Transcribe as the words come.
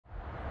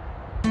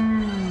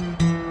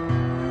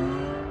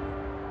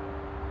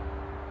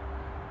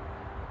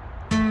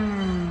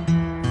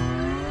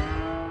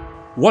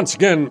Once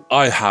again,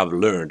 I have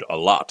learned a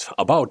lot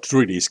about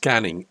 3D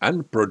scanning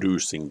and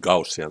producing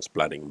Gaussian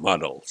splatting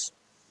models.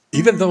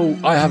 Even though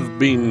I have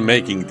been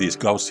making these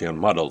Gaussian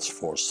models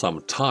for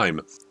some time,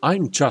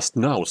 I'm just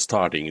now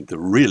starting to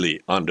really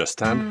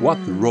understand what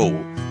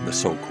role the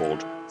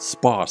so-called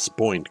Sparse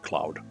Point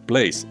Cloud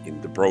plays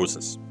in the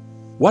process.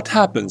 What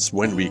happens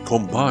when we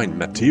combine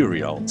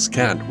material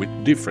scanned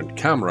with different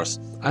cameras,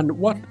 and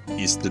what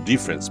is the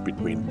difference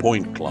between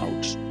point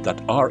clouds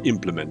that are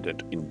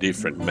implemented in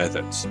different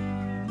methods?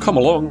 Come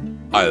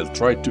along, I'll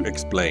try to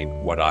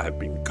explain what I have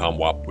been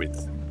come up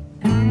with.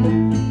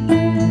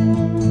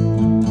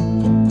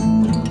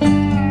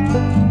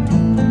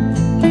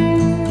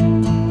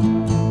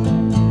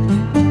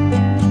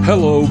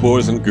 Hello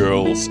boys and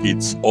girls,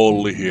 it's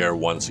Olli here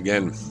once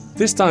again.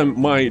 This time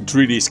my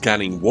 3D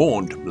scanning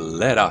wand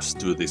led us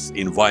to this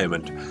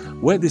environment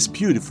where this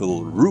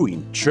beautiful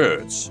ruined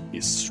church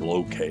is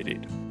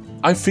located.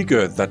 I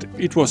figured that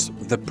it was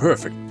the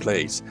perfect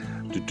place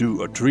to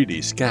do a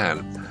 3D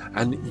scan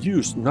and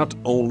use not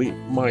only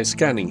my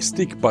scanning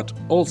stick but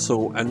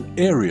also an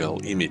aerial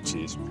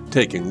images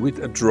taken with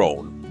a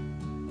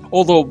drone.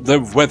 Although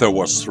the weather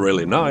was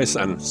really nice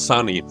and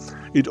sunny,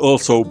 it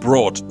also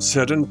brought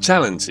certain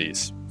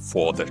challenges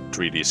for the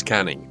 3D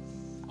scanning.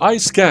 I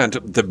scanned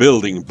the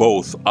building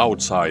both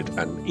outside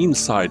and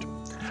inside,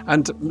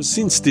 and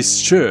since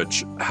this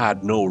church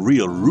had no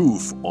real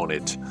roof on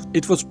it,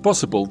 it was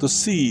possible to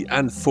see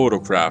and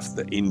photograph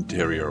the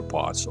interior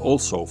parts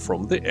also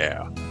from the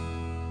air.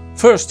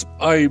 First,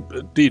 I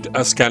did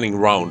a scanning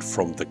round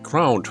from the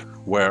ground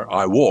where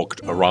I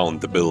walked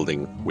around the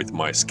building with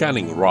my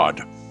scanning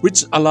rod,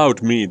 which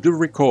allowed me to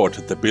record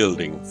the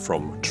building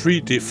from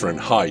 3 different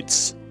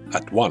heights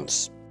at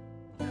once.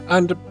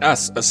 And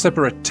as a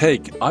separate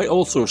take, I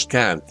also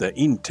scanned the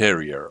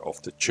interior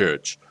of the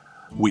church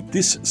with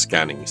this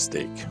scanning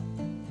stick.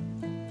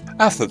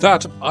 After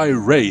that, I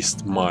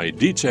raised my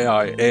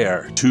DJI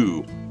Air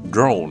 2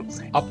 drone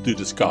up to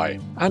the sky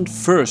and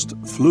first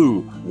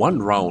flew one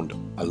round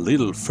a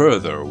little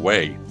further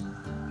away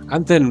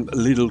and then a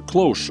little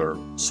closer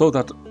so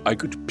that I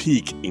could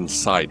peek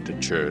inside the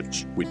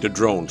church with the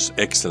drone's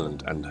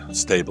excellent and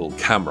stable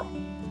camera.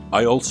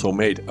 I also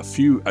made a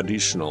few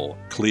additional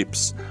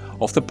clips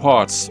of the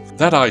parts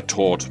that I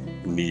thought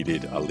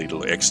needed a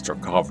little extra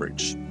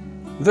coverage.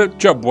 The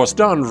job was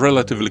done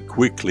relatively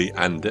quickly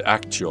and the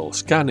actual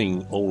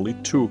scanning only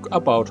took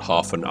about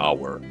half an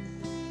hour.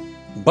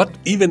 But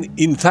even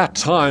in that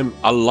time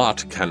a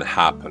lot can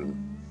happen,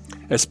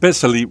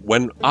 especially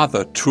when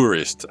other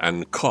tourists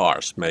and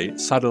cars may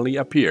suddenly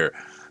appear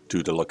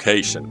to the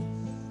location.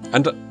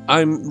 And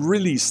I'm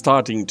really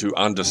starting to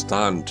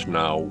understand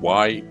now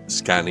why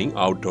scanning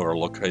outdoor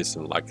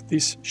location like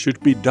this should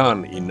be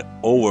done in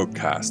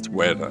overcast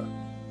weather.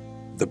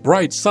 The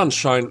bright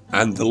sunshine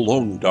and the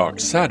long dark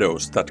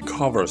shadows that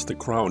covers the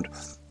ground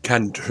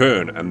can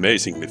turn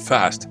amazingly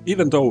fast,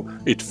 even though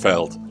it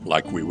felt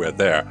like we were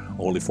there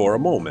only for a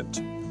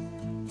moment.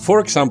 For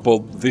example,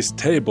 this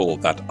table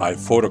that I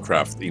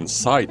photographed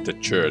inside the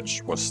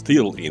church was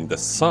still in the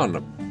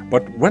sun,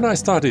 but when I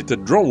started the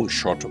drone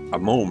shot a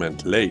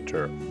moment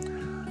later,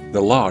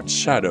 the large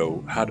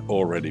shadow had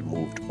already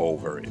moved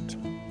over it.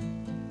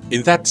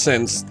 In that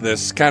sense, the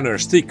scanner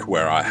stick,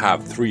 where I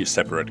have 3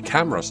 separate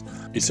cameras,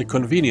 is a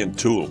convenient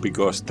tool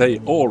because they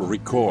all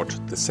record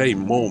the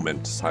same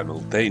moment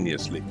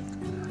simultaneously,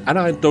 and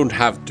I don't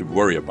have to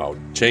worry about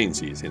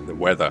changes in the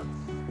weather,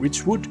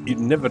 which would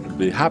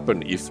inevitably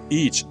happen if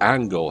each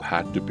angle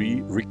had to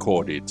be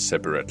recorded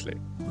separately.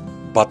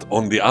 But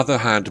on the other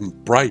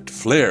hand, bright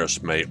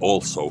flares may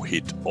also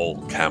hit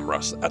all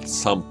cameras at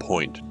some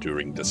point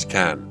during the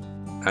scan,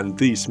 and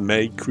these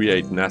may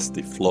create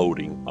nasty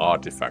floating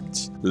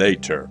artifacts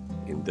later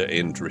in the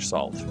end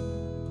result.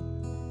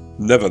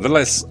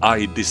 Nevertheless,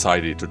 I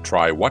decided to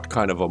try what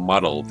kind of a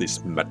model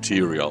this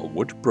material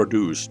would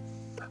produce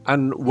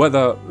and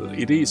whether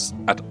it is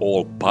at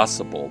all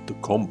possible to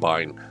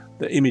combine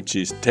the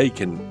images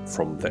taken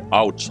from the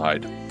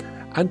outside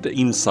and the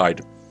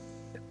inside,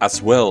 as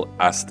well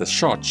as the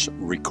shots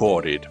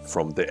recorded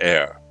from the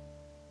air.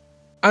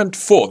 And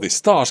for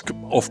this task,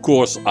 of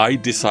course, I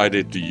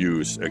decided to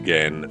use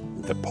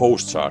again the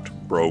Postshot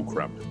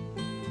program.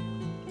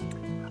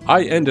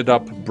 I ended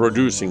up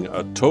producing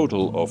a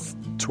total of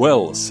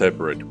 12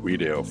 separate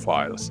video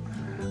files,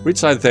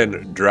 which I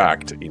then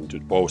dragged into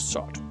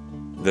Postshot.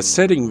 The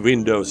setting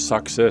window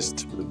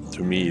suggested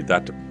to me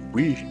that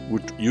we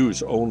would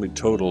use only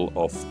total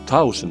of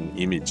 1000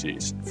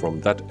 images from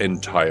that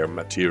entire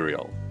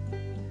material.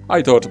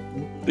 I thought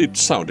it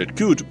sounded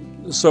good,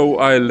 so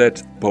I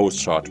let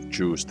Postshot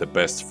choose the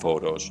best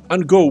photos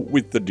and go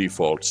with the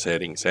default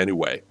settings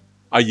anyway.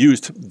 I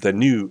used the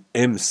new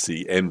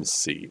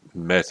MCMC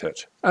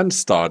method and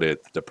started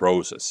the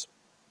process.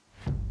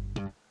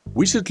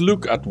 We should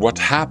look at what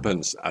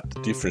happens at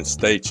the different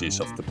stages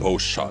of the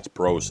Postshot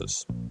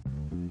process.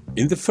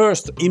 In the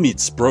first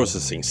image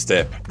processing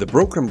step, the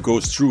program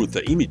goes through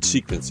the image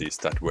sequences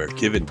that were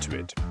given to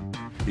it.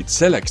 It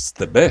selects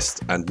the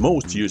best and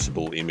most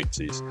usable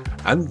images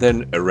and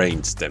then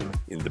arranges them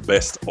in the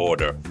best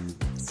order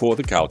for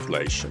the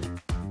calculation.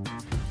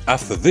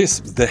 After this,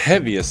 the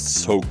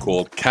heaviest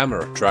so-called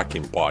camera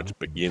tracking part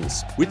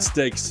begins, which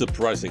takes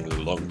surprisingly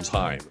long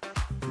time.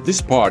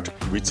 This part,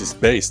 which is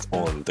based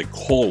on the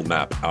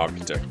Colmap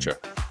architecture,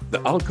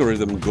 the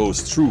algorithm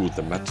goes through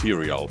the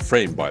material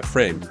frame by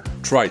frame,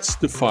 tries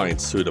to find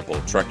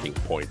suitable tracking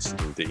points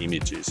in the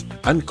images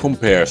and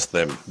compares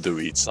them to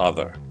each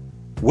other.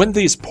 When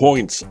these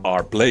points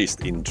are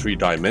placed in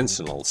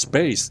three-dimensional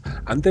space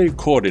and their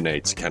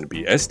coordinates can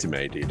be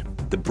estimated,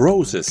 the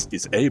process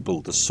is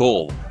able to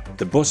solve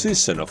the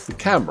position of the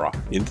camera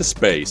in the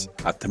space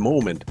at the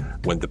moment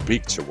when the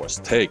picture was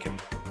taken.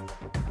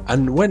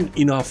 And when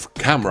enough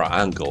camera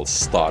angles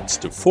starts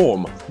to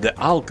form, the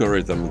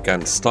algorithm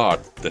can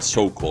start the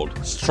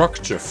so-called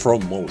structure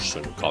from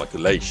motion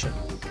calculation,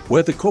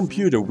 where the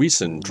computer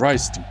vision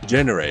tries to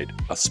generate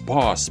a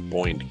sparse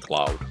point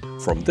cloud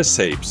from the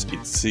shapes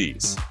it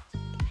sees.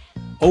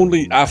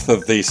 Only after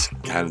this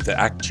can the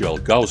actual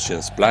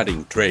Gaussian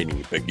splatting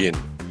training begin,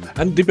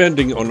 and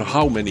depending on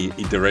how many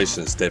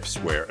iteration steps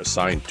were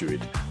assigned to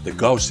it, the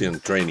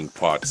Gaussian training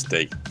parts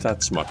take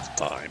that much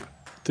time.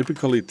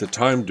 Typically, the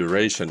time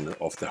duration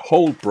of the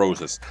whole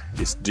process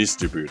is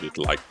distributed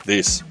like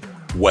this,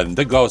 when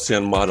the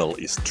Gaussian model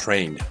is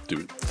trained to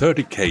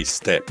 30k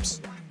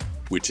steps,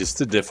 which is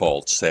the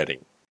default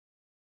setting.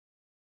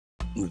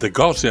 The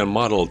Gaussian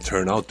model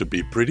turned out to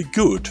be pretty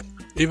good,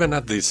 even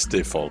at this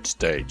default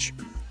stage.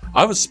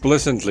 I was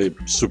pleasantly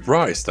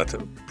surprised that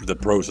the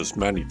process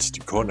managed to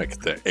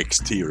connect the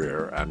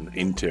exterior and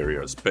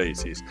interior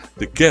spaces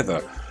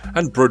together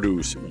and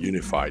produce a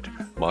unified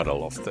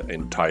model of the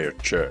entire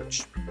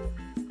church.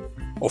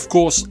 Of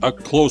course, a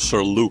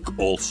closer look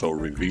also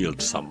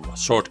revealed some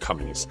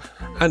shortcomings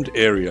and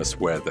areas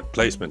where the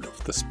placement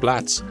of the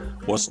splats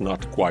was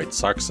not quite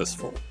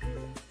successful.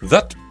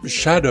 That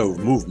shadow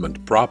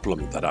movement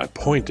problem that I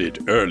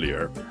pointed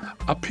earlier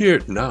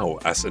appeared now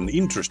as an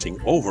interesting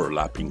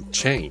overlapping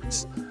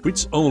change,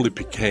 which only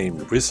became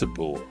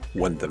visible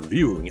when the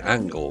viewing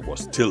angle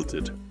was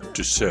tilted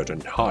to a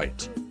certain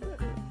height.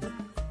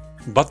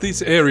 But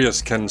these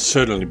areas can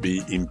certainly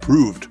be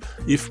improved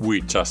if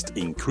we just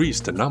increase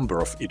the number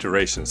of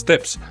iteration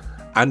steps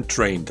and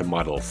train the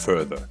model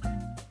further.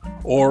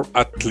 Or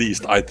at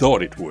least I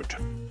thought it would.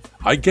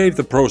 I gave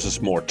the process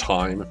more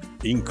time,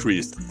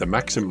 increased the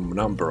maximum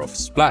number of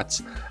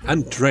splats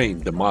and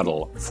trained the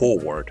model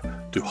forward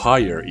to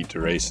higher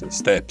iteration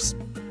steps.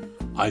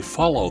 I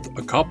followed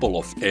a couple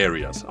of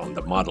areas on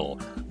the model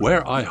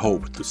where I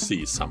hoped to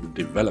see some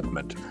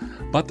development,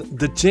 but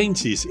the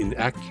changes in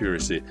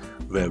accuracy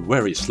were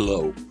very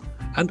slow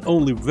and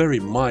only very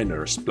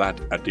minor splat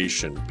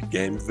addition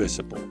became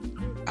visible.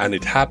 And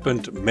it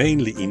happened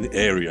mainly in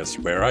areas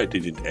where I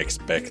didn't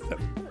expect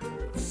them.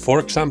 For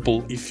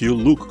example, if you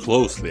look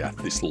closely at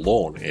this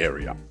lawn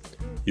area,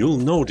 you'll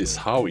notice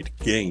how it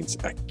gains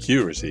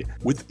accuracy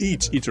with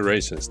each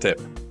iteration step,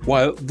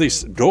 while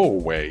this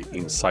doorway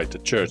inside the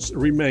church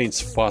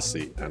remains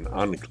fuzzy and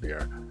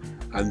unclear,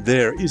 and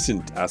there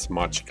isn't as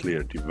much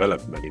clear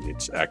development in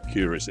its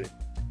accuracy.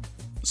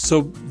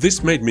 So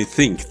this made me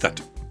think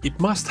that it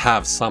must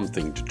have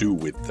something to do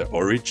with the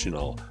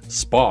original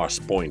sparse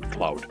point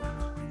cloud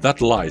that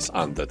lies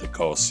under the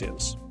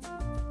Gaussians.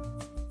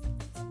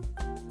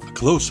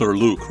 A closer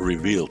look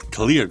revealed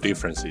clear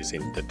differences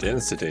in the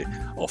density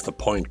of the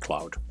point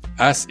cloud,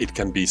 as it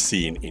can be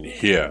seen in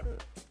here.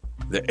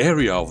 The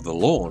area of the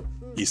lawn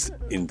is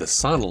in the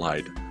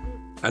sunlight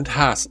and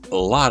has a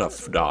lot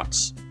of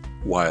dots,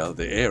 while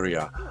the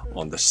area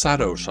on the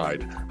shadow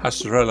side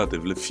has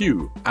relatively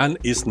few and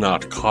is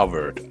not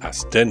covered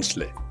as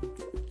densely.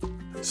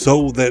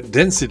 So the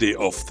density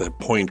of the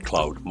point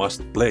cloud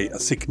must play a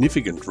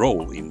significant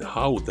role in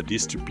how the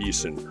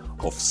distribution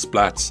of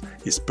splats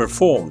is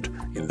performed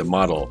in the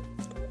model,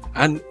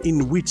 and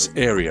in which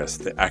areas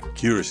the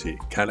accuracy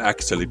can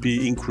actually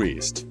be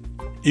increased.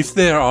 If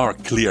there are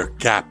clear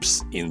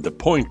gaps in the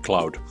point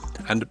cloud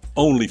and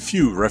only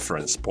few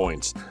reference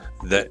points,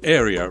 the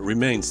area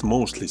remains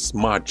mostly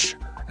smudged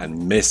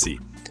and messy,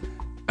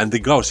 and the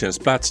Gaussian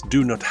splats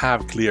do not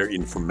have clear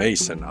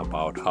information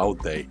about how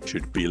they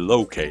should be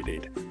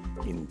located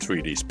in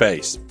 3D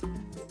space.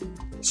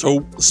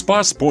 So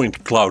sparse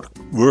point cloud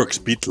works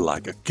a bit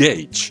like a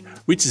gauge,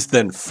 which is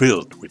then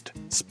filled with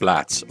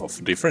splats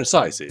of different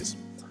sizes.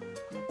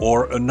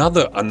 Or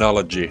another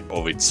analogy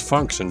of its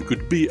function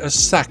could be a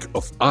sack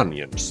of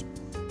onions.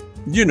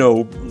 You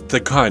know,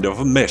 the kind of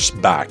a mesh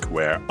bag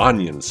where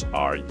onions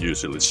are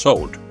usually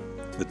sold.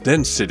 The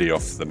density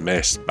of the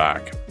mesh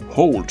bag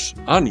holds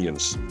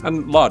onions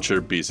and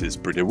larger pieces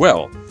pretty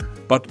well,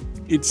 but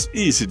it's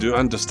easy to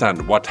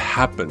understand what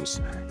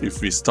happens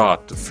if we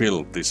start to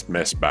fill this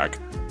mesh bag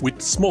with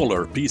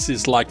smaller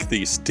pieces like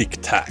these Tic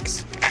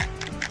Tacs.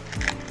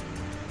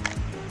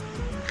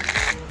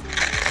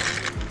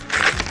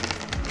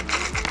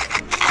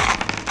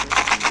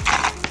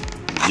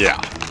 Yeah,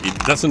 it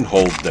doesn't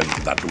hold them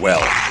that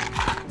well.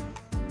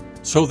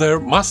 So there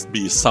must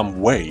be some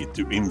way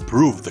to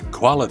improve the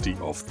quality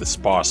of the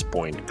sparse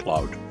point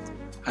cloud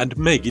and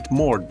make it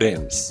more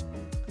dense.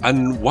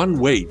 And one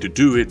way to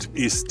do it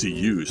is to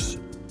use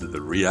the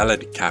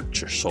reality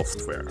capture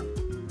software.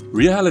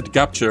 Reality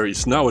capture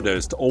is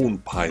nowadays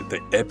owned by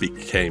the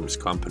Epic Games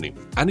company,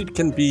 and it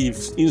can be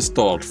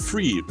installed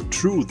free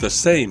through the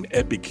same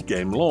Epic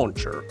game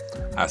launcher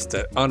as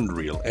the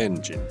Unreal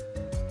Engine.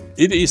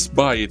 It is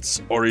by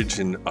its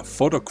origin a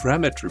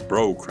photogrammetry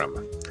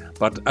program,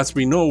 but as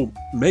we know,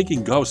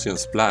 making Gaussian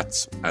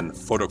splats and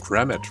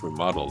photogrammetry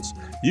models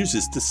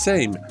uses the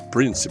same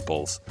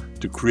principles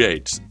to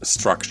create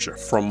structure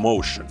from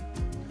motion.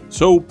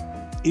 So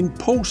in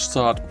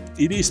Postshot,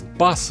 it is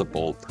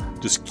possible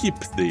to skip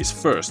these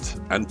first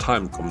and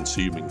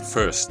time-consuming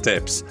first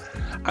steps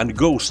and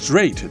go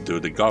straight to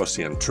the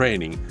Gaussian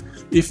training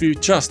if you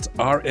just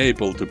are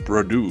able to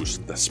produce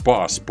the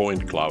sparse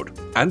point cloud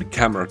and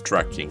camera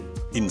tracking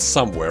in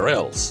somewhere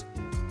else.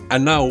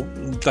 And now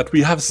that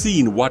we have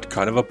seen what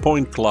kind of a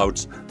point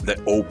clouds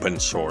the open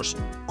source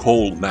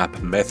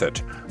Colmap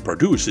method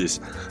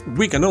produces,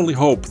 we can only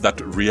hope that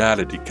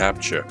reality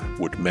capture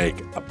would make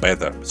a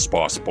better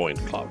sparse point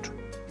cloud.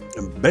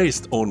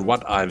 Based on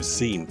what I've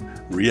seen,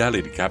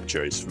 reality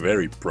capture is a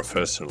very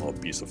professional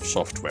piece of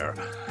software,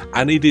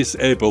 and it is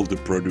able to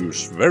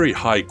produce very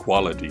high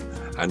quality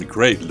and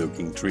great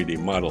looking 3D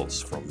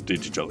models from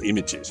digital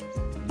images.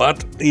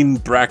 But in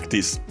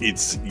practice,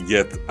 it's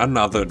yet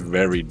another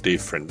very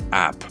different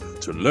app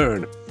to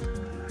learn.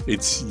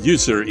 Its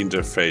user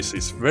interface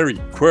is very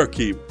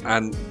quirky,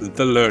 and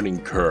the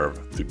learning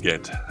curve to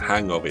get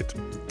hang of it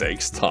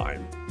takes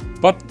time.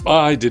 But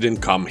I didn't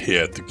come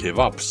here to give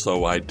up,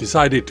 so I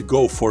decided to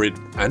go for it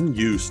and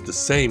use the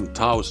same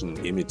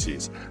 1000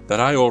 images that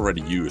I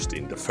already used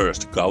in the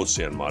first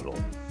Gaussian model.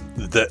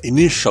 The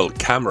initial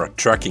camera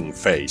tracking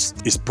phase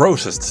is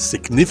processed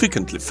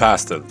significantly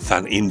faster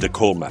than in the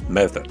Colmap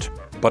method,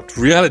 but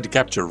reality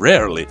capture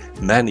rarely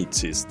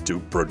manages to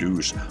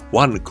produce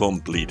one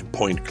complete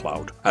point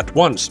cloud at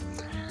once.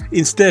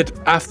 Instead,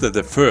 after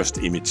the first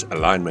image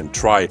alignment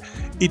try,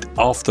 it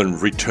often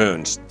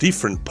returns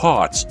different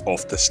parts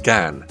of the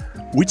scan,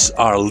 which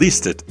are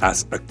listed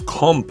as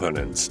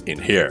components in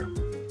here.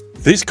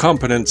 These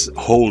components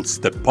holds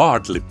the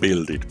partly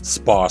built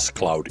sparse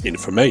cloud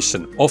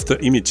information of the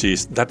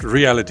images that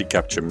reality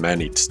capture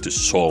managed to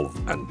solve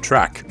and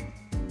track.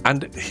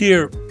 And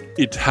here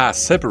it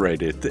has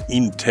separated the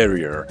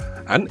interior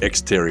and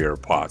exterior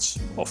parts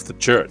of the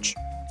church.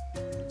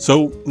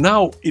 So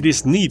now it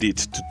is needed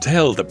to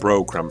tell the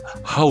program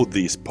how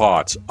these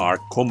parts are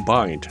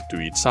combined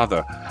to each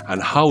other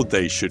and how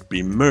they should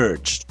be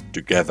merged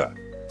together.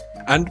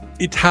 And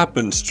it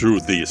happens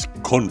through these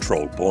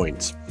control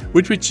points,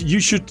 with which you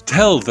should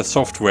tell the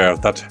software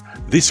that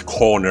this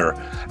corner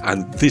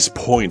and this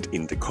point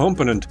in the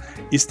component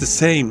is the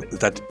same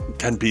that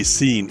can be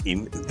seen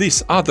in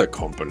this other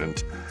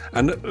component.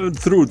 And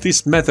through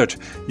this method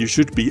you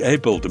should be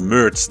able to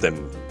merge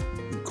them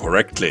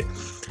correctly.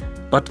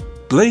 But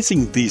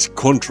placing these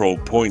control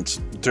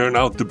points turn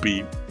out to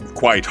be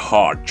quite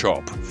hard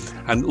job,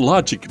 and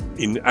logic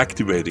in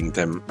activating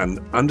them and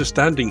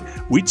understanding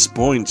which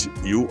points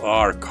you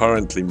are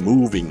currently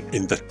moving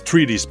in the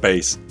 3D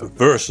space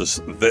versus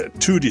the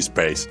 2D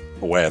space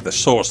where the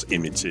source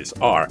images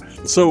are.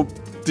 So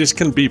this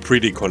can be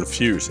pretty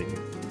confusing.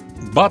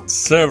 But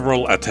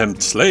several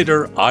attempts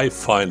later, I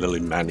finally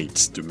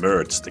managed to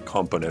merge the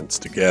components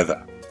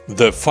together.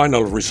 The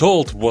final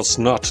result was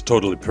not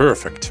totally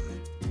perfect.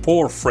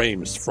 4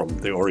 frames from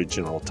the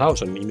original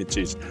 1000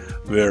 images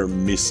were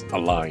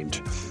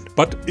misaligned,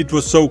 but it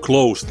was so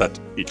close that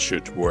it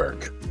should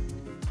work.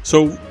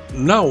 So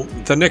now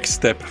the next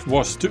step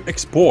was to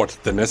export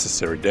the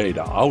necessary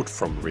data out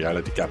from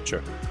reality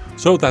capture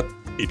so that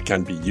it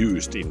can be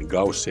used in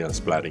Gaussian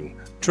splatting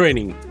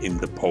training in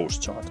the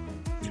Postshot.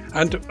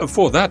 And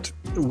for that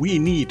we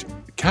need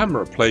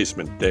camera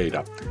placement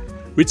data,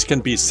 which can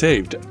be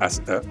saved as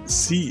a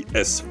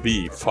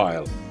CSV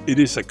file. It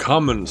is a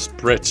common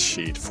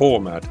spreadsheet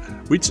format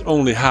which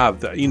only have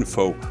the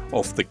info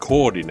of the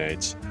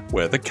coordinates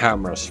where the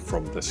cameras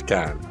from the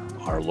scan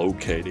are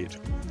located.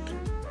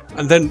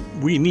 And then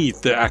we need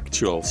the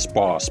actual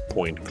sparse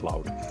point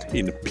cloud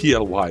in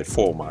PLY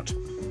format.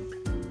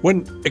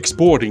 When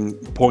exporting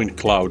point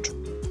cloud,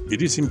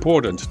 it is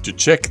important to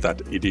check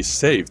that it is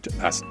saved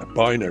as a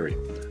binary.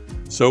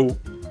 So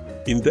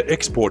in the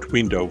export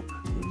window,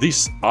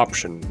 this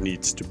option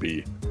needs to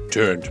be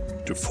turned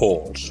to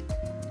false.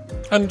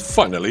 And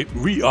finally,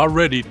 we are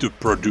ready to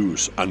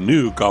produce a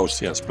new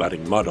Gaussian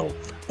splatting model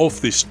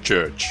of this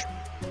church.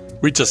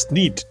 We just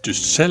need to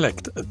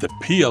select the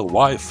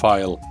PLY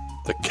file,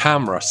 the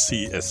camera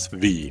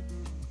CSV,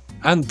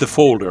 and the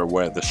folder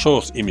where the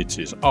source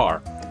images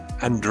are,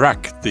 and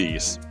drag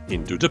these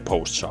into the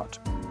Postshot.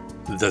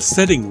 The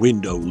setting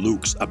window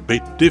looks a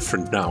bit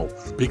different now,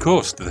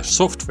 because the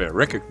software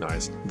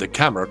recognizes the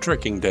camera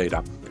tracking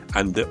data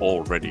and the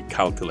already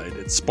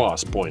calculated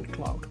sparse point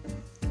cloud.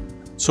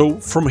 So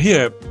from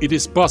here it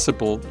is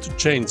possible to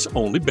change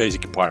only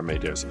basic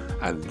parameters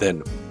and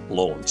then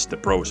launch the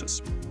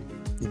process.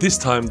 This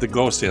time the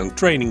Gaussian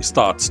training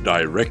starts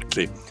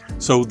directly,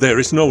 so there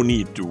is no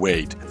need to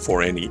wait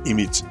for any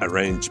image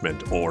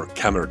arrangement or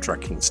camera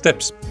tracking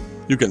steps.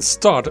 You can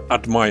start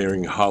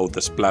admiring how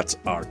the splats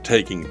are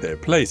taking their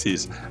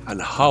places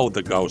and how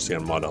the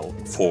Gaussian model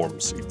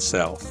forms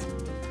itself.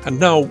 And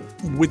now,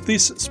 with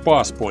this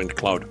sparse point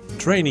cloud,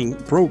 training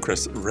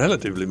progress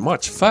relatively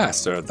much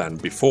faster than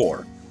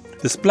before.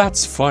 The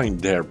splats find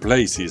their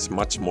places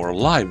much more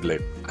lively,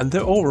 and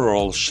the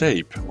overall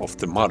shape of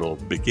the model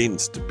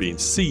begins to be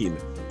seen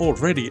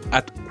already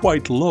at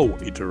quite low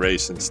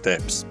iteration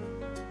steps.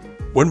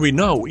 When we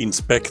now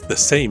inspect the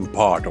same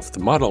part of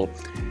the model,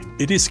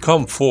 it is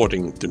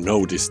comforting to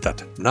notice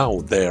that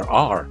now there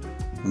are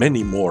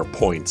many more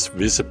points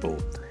visible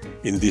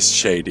in this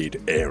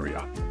shaded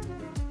area.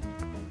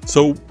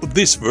 So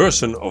this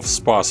version of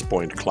Sparse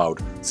Point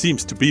Cloud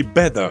seems to be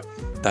better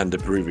than the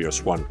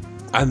previous one,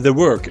 and the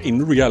work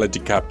in reality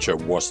capture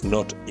was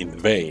not in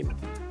vain.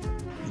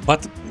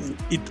 But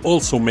it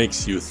also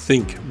makes you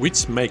think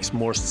which makes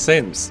more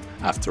sense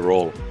after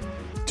all,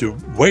 to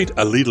wait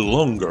a little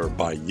longer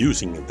by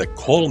using the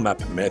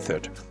Colmap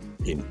method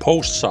in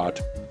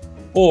Postshot,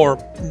 or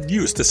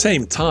use the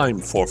same time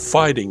for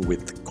fighting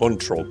with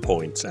control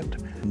points and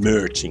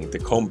merging the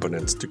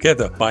components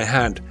together by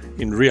hand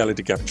in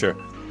reality capture.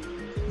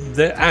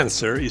 The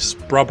answer is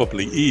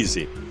probably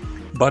easy,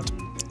 but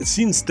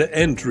since the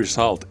end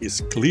result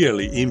is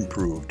clearly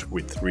improved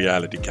with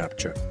reality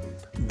capture,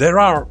 there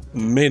are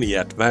many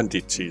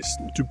advantages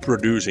to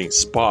producing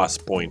sparse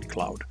point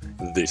cloud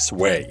this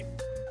way.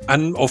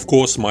 And of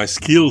course my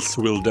skills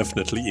will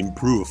definitely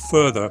improve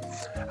further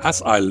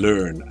as I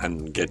learn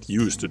and get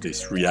used to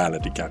this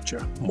reality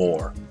capture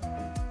more.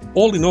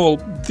 All in all,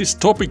 this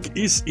topic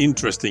is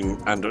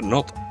interesting and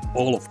not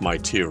all of my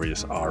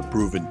theories are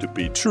proven to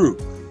be true.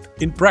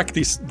 In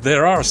practice,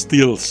 there are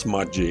still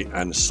smudgy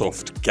and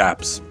soft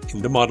gaps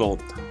in the model,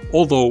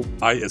 although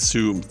I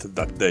assumed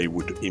that they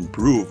would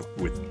improve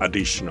with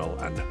additional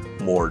and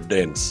more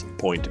dense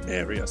point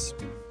areas.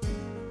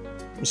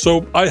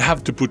 So I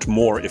have to put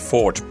more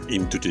effort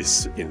into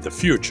this in the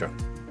future.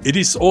 It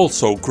is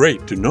also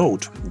great to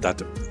note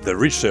that the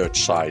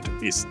research side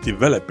is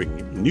developing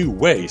new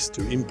ways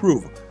to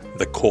improve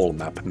the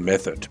Colmap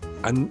method,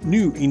 and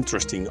new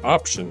interesting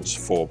options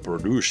for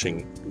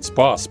producing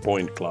sparse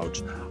point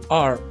clouds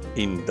are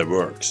in the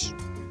works.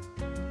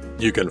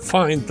 You can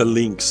find the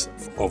links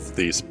of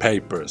these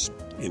papers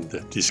in the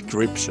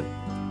description.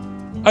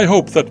 I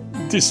hope that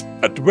this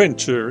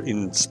adventure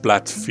in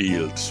splat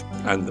fields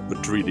and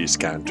 3D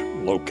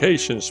scanned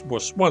locations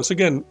was once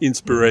again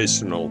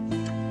inspirational.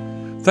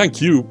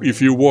 Thank you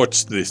if you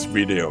watched this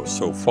video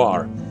so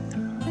far.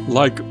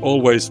 Like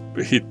always,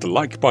 hit the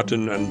like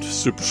button and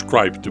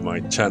subscribe to my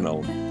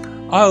channel.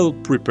 I'll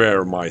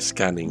prepare my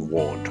scanning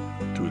wand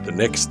to the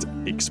next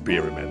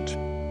experiment.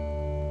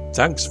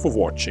 Thanks for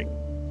watching.